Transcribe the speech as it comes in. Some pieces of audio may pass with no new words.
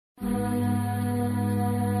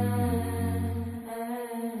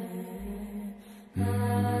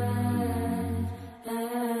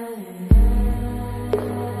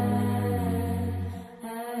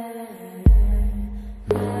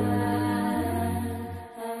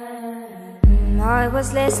I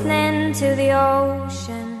was listening to the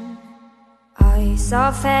ocean. I saw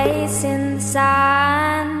a face in the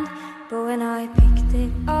sand, but when I picked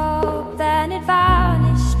it up, then it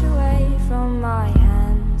vanished away from my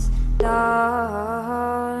hands.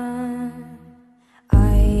 Darn.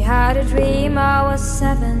 I had a dream I was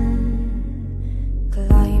 7,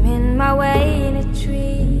 climbing my way in a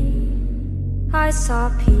tree. I saw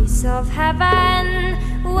a piece of heaven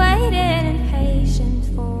waiting impatient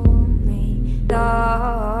for me.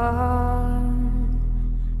 Darn.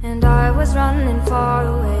 And I was running far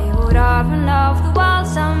away. Would I run off the wall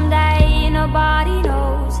someday? Nobody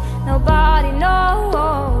knows, nobody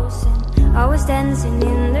knows. And I was dancing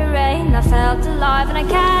in the rain. I felt alive and I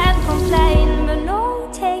can't complain. But no,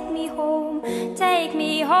 take me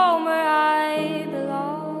home where I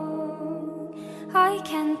belong. I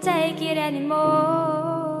can't take it anymore.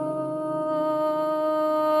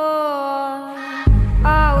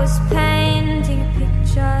 I was painting a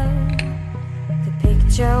picture. The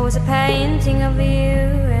picture was a painting of you,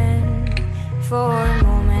 and for a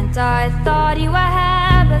moment I thought you were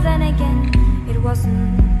here, but then again it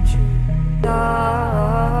wasn't true.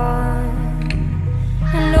 Darn.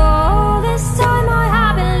 And all this time I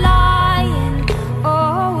have been lying,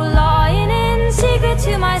 lying in secret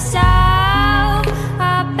to myself.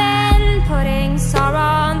 I've been putting sorrow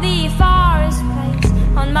on the forest place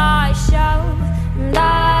on my shelf.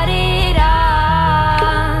 Da-dee-da.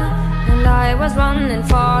 And I was running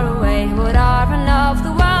far away. Would I run off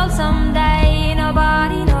the world someday?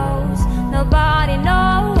 Nobody knows, nobody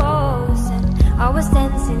knows. And I was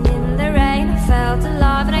dancing in the rain. I felt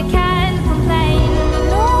alive and I can't complain. But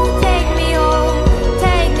no, take me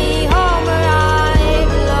home where I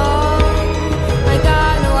belong. I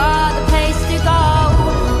got no other place to go.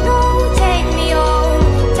 No, take me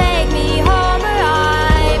home where I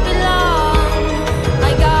belong.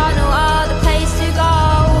 I got no other place to go.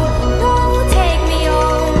 No, take me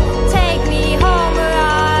home where I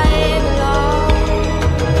belong.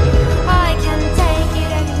 I can't take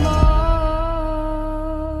it anymore.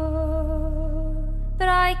 But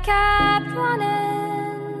I kept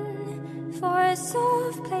running for a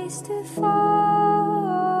soft place to fall.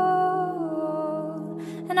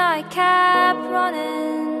 And I kept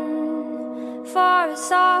running for a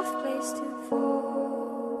soft place to fall.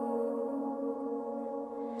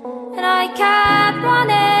 And I kept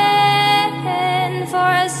running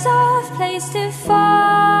for a soft place to fall.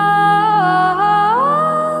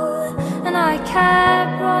 And I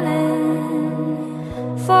kept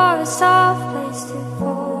running for a soft place to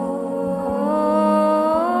fall.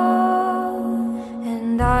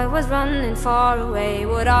 And I was running far away.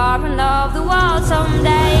 Would I run off the world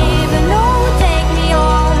someday? But no, take me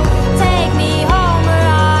home